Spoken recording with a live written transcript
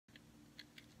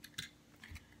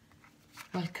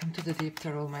Welcome to the Deep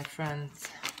Tarot, my friends.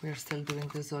 We're still doing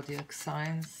the zodiac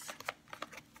signs.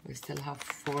 We still have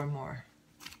 4 more.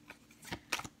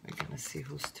 We're gonna see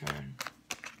whose turn.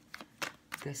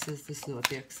 This is the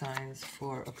zodiac signs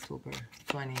for October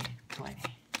 2020.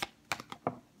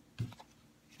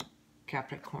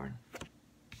 Capricorn.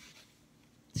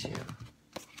 2.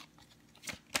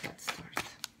 Let's start.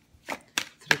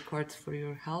 3 cards for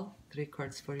your health, 3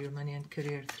 cards for your money and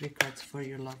career, 3 cards for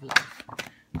your love life.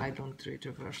 I don't read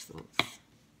reversals.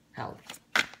 Health.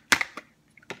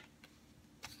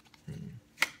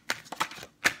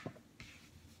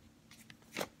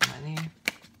 Money.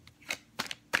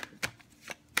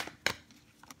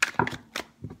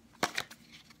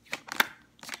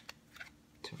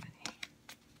 Too many.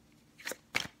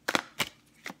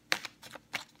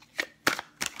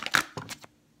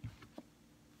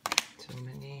 Too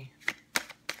many.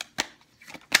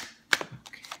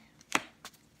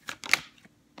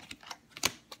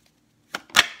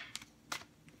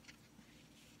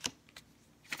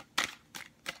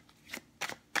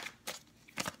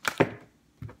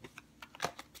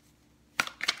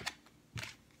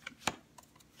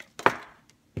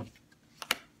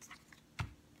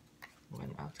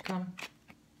 Outcome.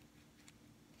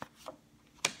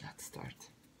 Let's start.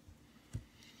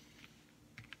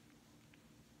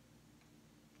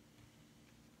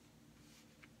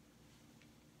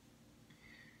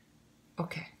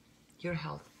 Okay, your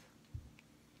health.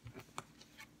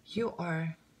 You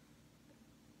are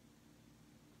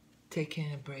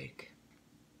taking a break.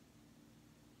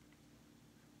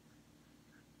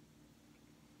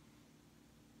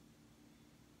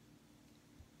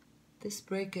 This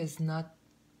break is not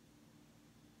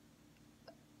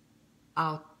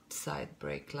outside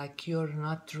break, like you're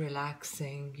not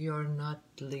relaxing, you're not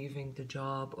leaving the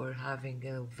job or having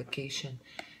a vacation.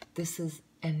 This is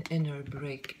an inner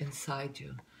break inside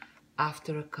you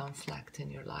after a conflict in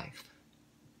your life.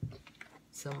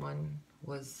 Someone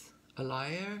was a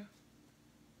liar,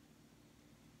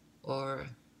 or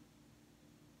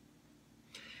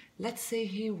let's say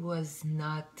he was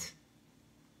not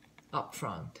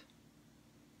upfront.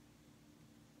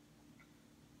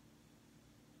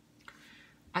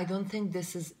 I don't think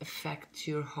this is affect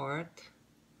your heart,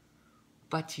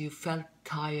 but you felt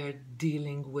tired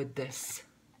dealing with this.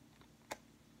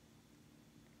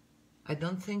 I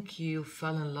don't think you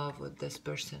fell in love with this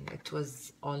person. It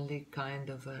was only kind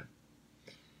of a,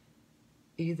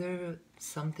 either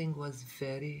something was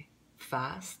very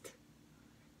fast,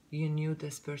 you knew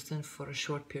this person for a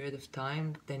short period of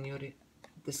time, then you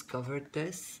discovered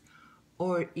this,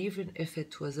 or even if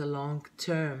it was a long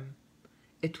term,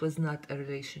 it was not a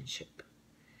relationship.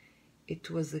 It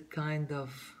was a kind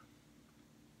of,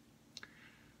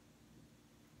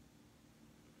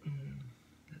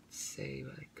 let's say,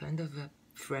 like kind of a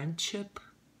friendship.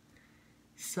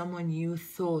 Someone you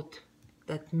thought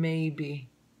that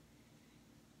maybe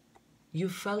you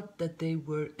felt that they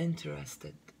were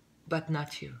interested, but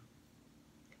not you.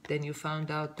 Then you found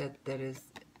out that there is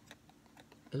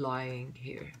lying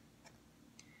here,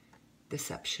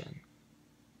 deception.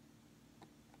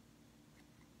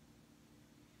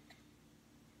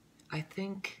 I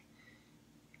think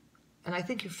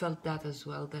you felt that as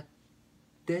well, that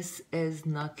this is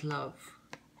not love.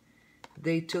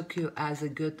 They took you as a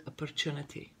good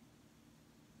opportunity.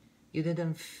 You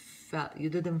didn't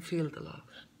feel the love.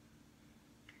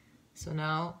 So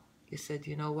now you said,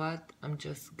 you know what? I'm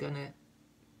just gonna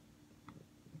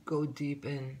go deep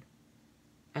in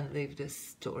and leave this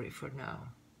story for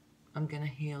now. I'm gonna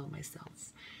heal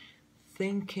myself.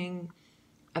 Thinking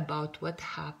about what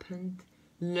happened,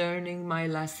 learning my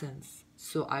lessons,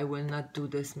 so I will not do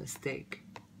this mistake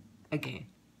again.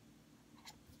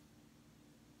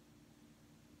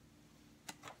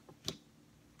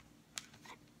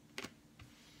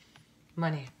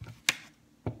 Money.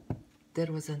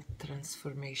 There was a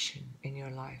transformation in your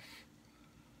life.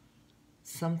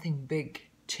 Something big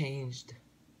changed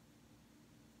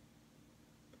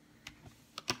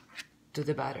to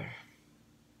the better.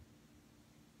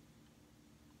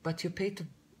 But you paid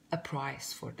a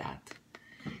price for that.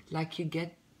 Like you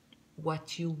get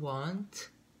what you want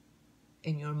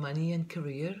in your money and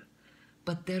career,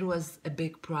 but there was a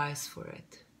big price for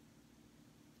it.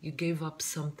 You gave up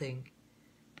something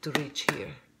to reach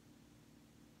here.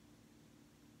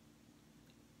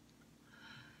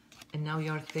 And now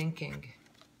you're thinking,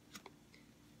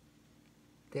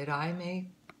 did I make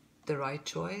the right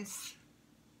choice?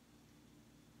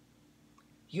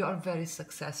 You are very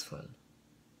successful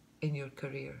in your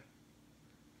career,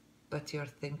 but you're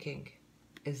thinking,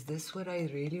 is this what I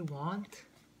really want?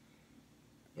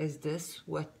 Is this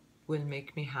what will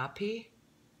make me happy?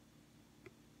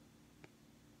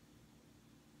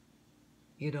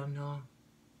 You don't know.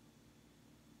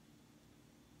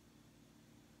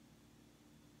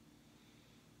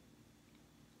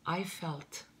 I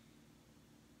felt,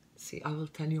 see, I will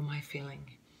tell you my feeling.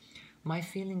 My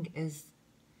feeling is,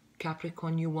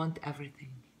 Capricorn, you want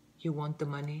everything. You want the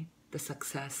money, the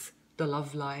success, the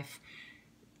love life,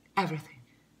 everything.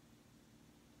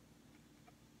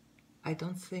 I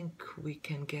don't think we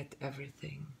can get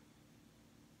everything.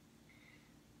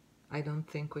 I don't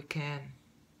think we can.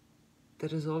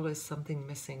 There is always something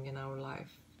missing in our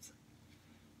lives.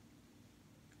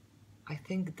 I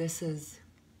think this is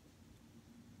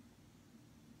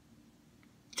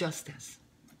justice.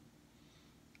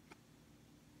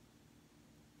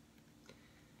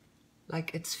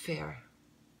 Like, it's fair,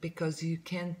 because you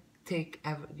can't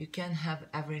you can't have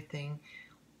everything,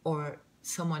 or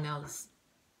someone else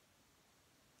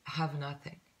have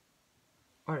nothing.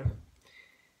 Or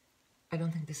I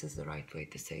don't think this is the right way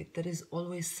to say it. There is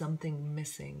always something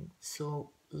missing,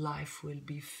 so life will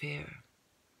be fair.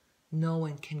 No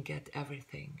one can get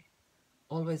everything.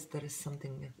 Always there is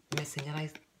something missing. And I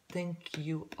think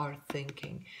you are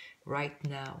thinking right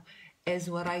now, is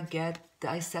what I get,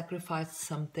 I sacrificed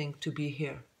something to be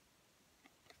here.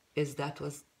 Is that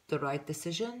was the right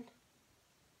decision?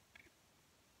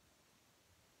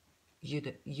 You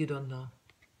don't know.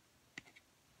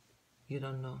 You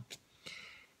don't know.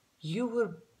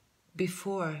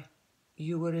 Before,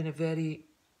 you were in a very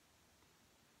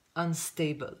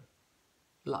unstable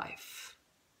life.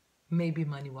 Maybe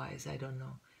money-wise, I don't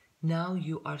know. Now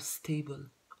you are stable,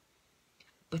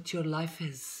 but your life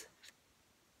is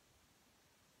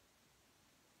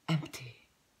empty.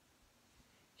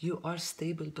 You are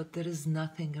stable, but there is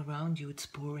nothing around you. It's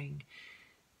boring.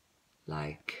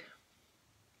 Like,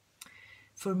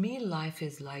 for me, life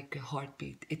is like a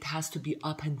heartbeat. It has to be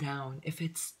up and down. If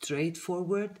it's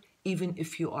straightforward, even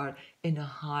if you are in a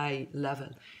high level,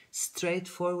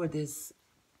 straightforward is,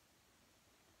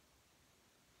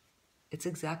 it's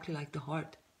exactly like the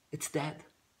heart. It's dead.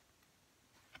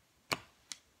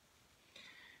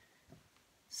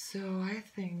 So I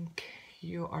think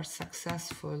you are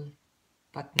successful,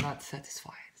 but not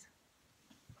satisfied.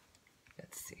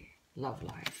 Let's see. Love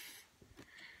life.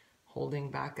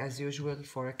 Holding back as usual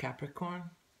for a Capricorn.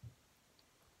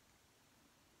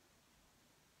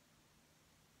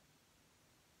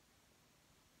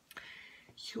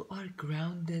 You are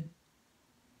grounded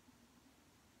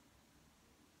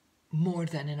more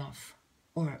than enough,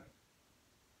 or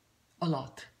a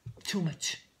lot, too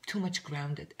much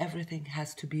grounded. Everything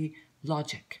has to be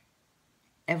logic.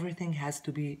 Everything has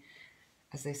to be,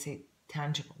 as they say,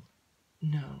 tangible.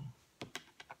 No.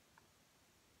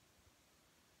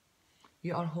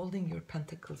 You are holding your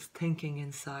pentacles, thinking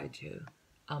inside you,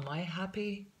 am I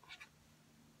happy?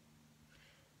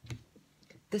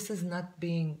 This is not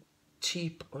being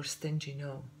cheap or stingy,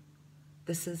 no.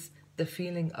 This is the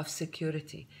feeling of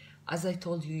security. As I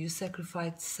told you, you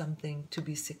sacrificed something to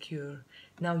be secure.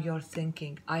 Now you're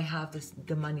thinking, I have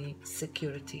the money,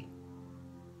 security.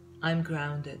 I'm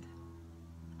grounded.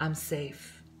 I'm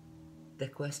safe. The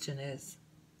question is,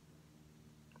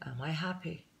 am I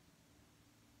happy?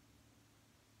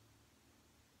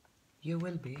 You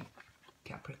will be,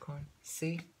 Capricorn.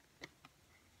 See?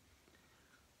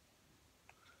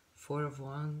 Four of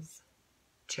Wands,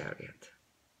 Chariot.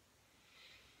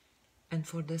 And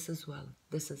for this as well,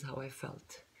 this is how I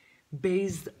felt.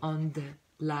 Based on the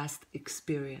last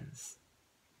experience,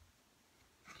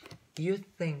 you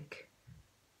think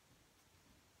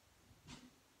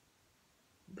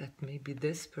that maybe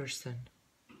this person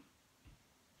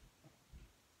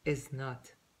is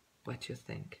not what you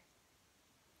think.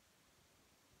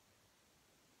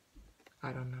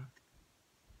 I don't know.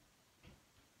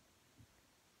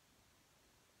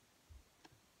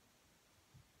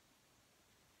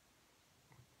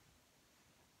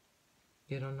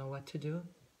 You don't know what to do?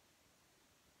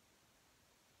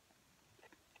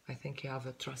 I think you have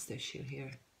a trust issue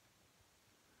here.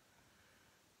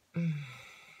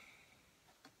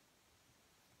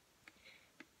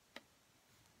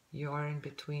 You are in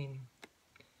between,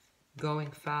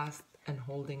 going fast and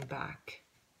holding back.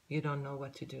 You don't know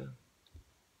what to do.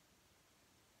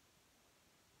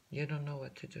 You don't know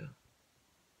what to do.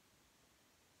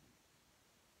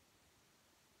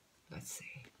 Let's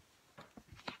see.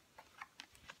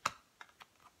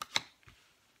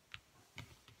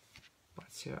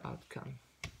 What's your outcome,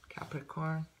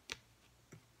 Capricorn?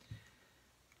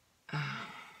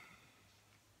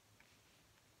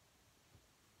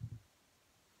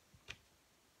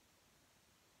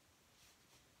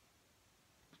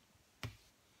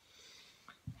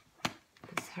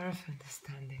 This Hierophant is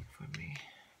standing for me.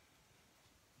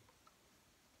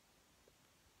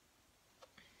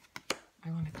 I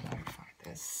want to clarify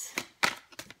this.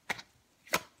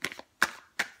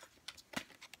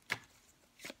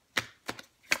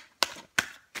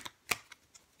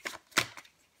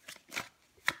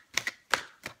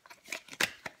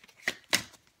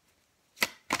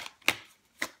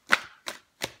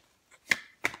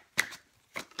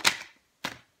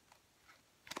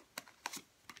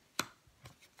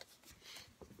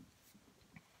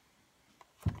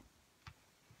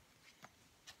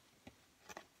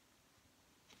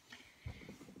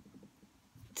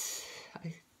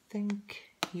 I think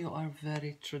you are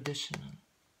very traditional.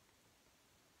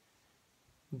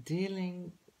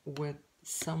 Dealing with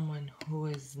someone who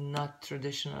is not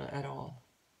traditional at all.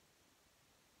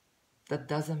 That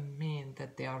doesn't mean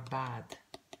that they are bad,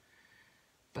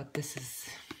 but this is,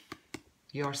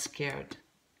 you're scared.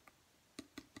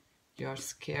 You're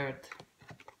scared.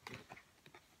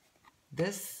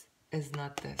 This is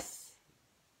not this.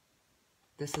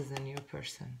 This is a new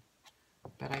person.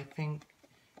 But I think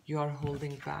you are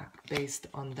holding back based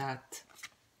on that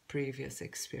previous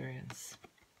experience.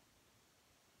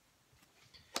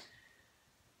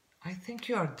 I think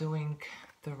you are doing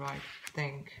the right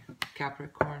thing,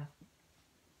 Capricorn.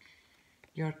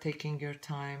 You're taking your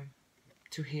time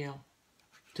to heal,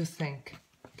 to think.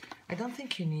 I don't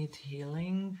think you need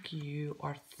healing. You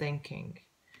are thinking,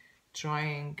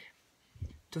 trying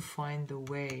to find a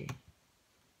way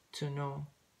to know,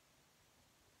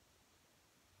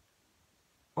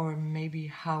 or maybe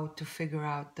how to figure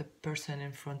out the person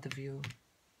in front of you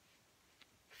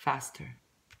faster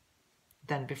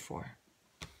than before.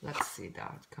 Let's see the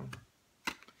outcome.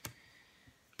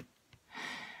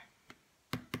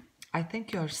 I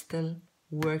think you're still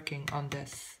working on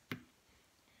this.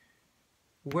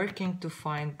 Working to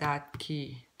find that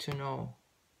key to know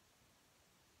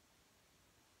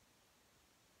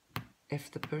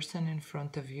if the person in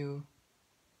front of you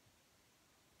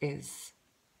is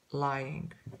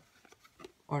lying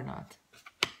or not.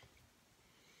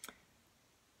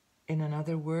 In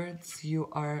other words, you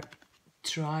are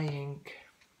trying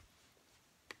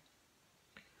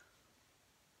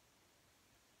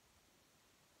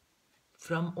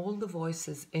from all the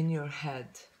voices in your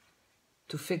head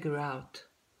to figure out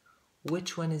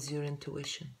which one is your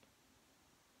intuition.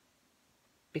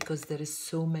 Because there is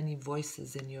so many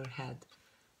voices in your head,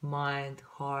 mind,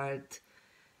 heart,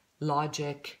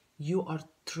 logic. You are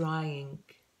trying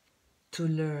to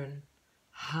learn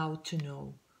how to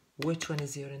know which one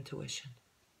is your intuition.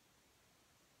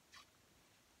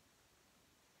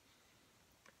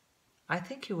 I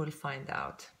think you will find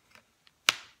out.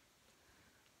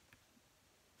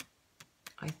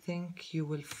 I think you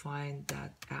will find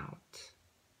that out.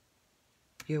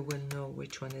 You will know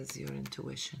which one is your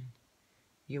intuition.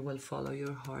 You will follow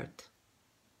your heart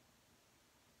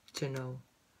to know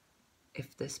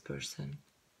if this person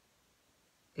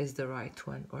is the right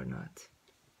one or not.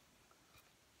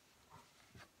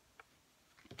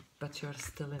 But you're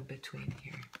still in between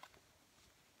here.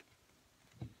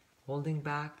 Holding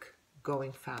back,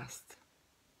 going fast.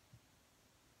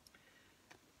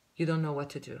 You don't know what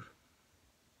to do.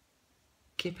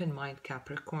 Keep in mind,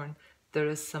 Capricorn, there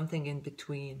is something in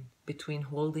between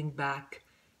holding back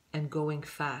and going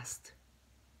fast.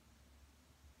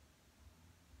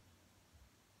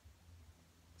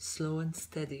 Slow and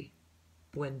steady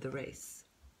win the race.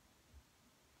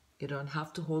 You don't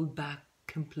have to hold back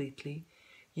completely.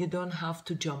 You don't have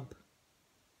to jump.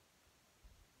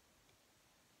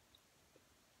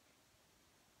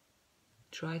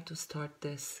 Try to start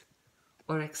this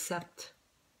or accept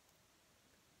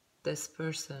this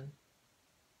person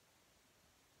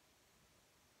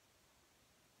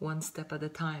one step at a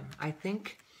time. I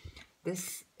think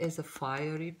this is a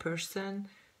fiery person.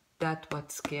 That's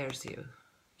what scares you.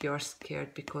 You're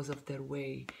scared because of their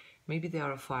way. Maybe they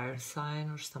are a fire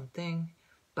sign or something,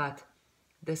 but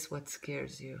this is what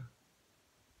scares you.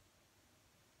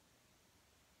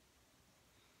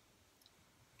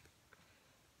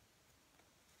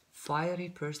 Fiery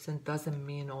person doesn't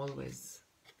mean always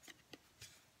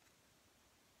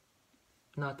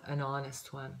not an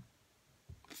honest one.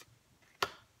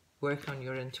 Work on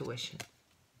your intuition.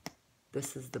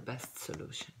 This is the best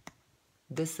solution.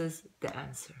 This is the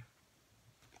answer.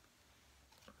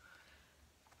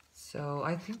 So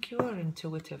I think you are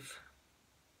intuitive,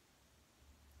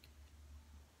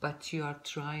 but you are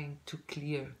trying to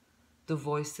clear the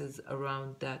voices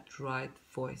around that right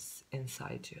voice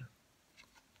inside you.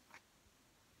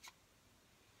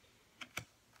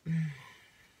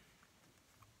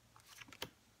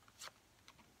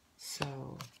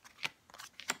 So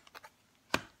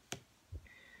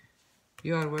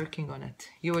you are working on it.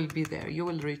 You will be there. You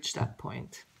will reach that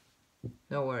point.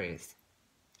 No worries.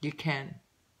 You can.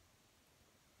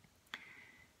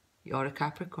 You're a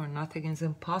Capricorn. Nothing is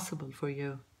impossible for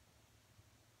you.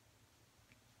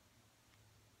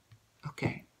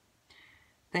 Okay.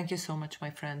 Thank you so much, my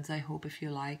friends. I hope if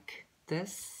you like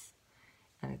this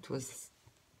and it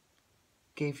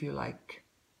gave you like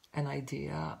an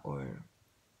idea or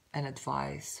an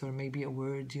advice or maybe a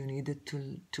word you needed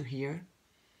to hear,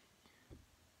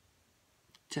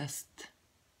 just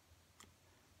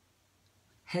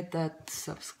hit that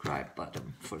subscribe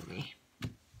button for me.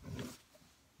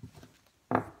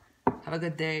 Have a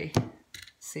good day.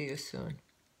 See you soon.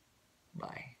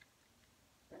 Bye.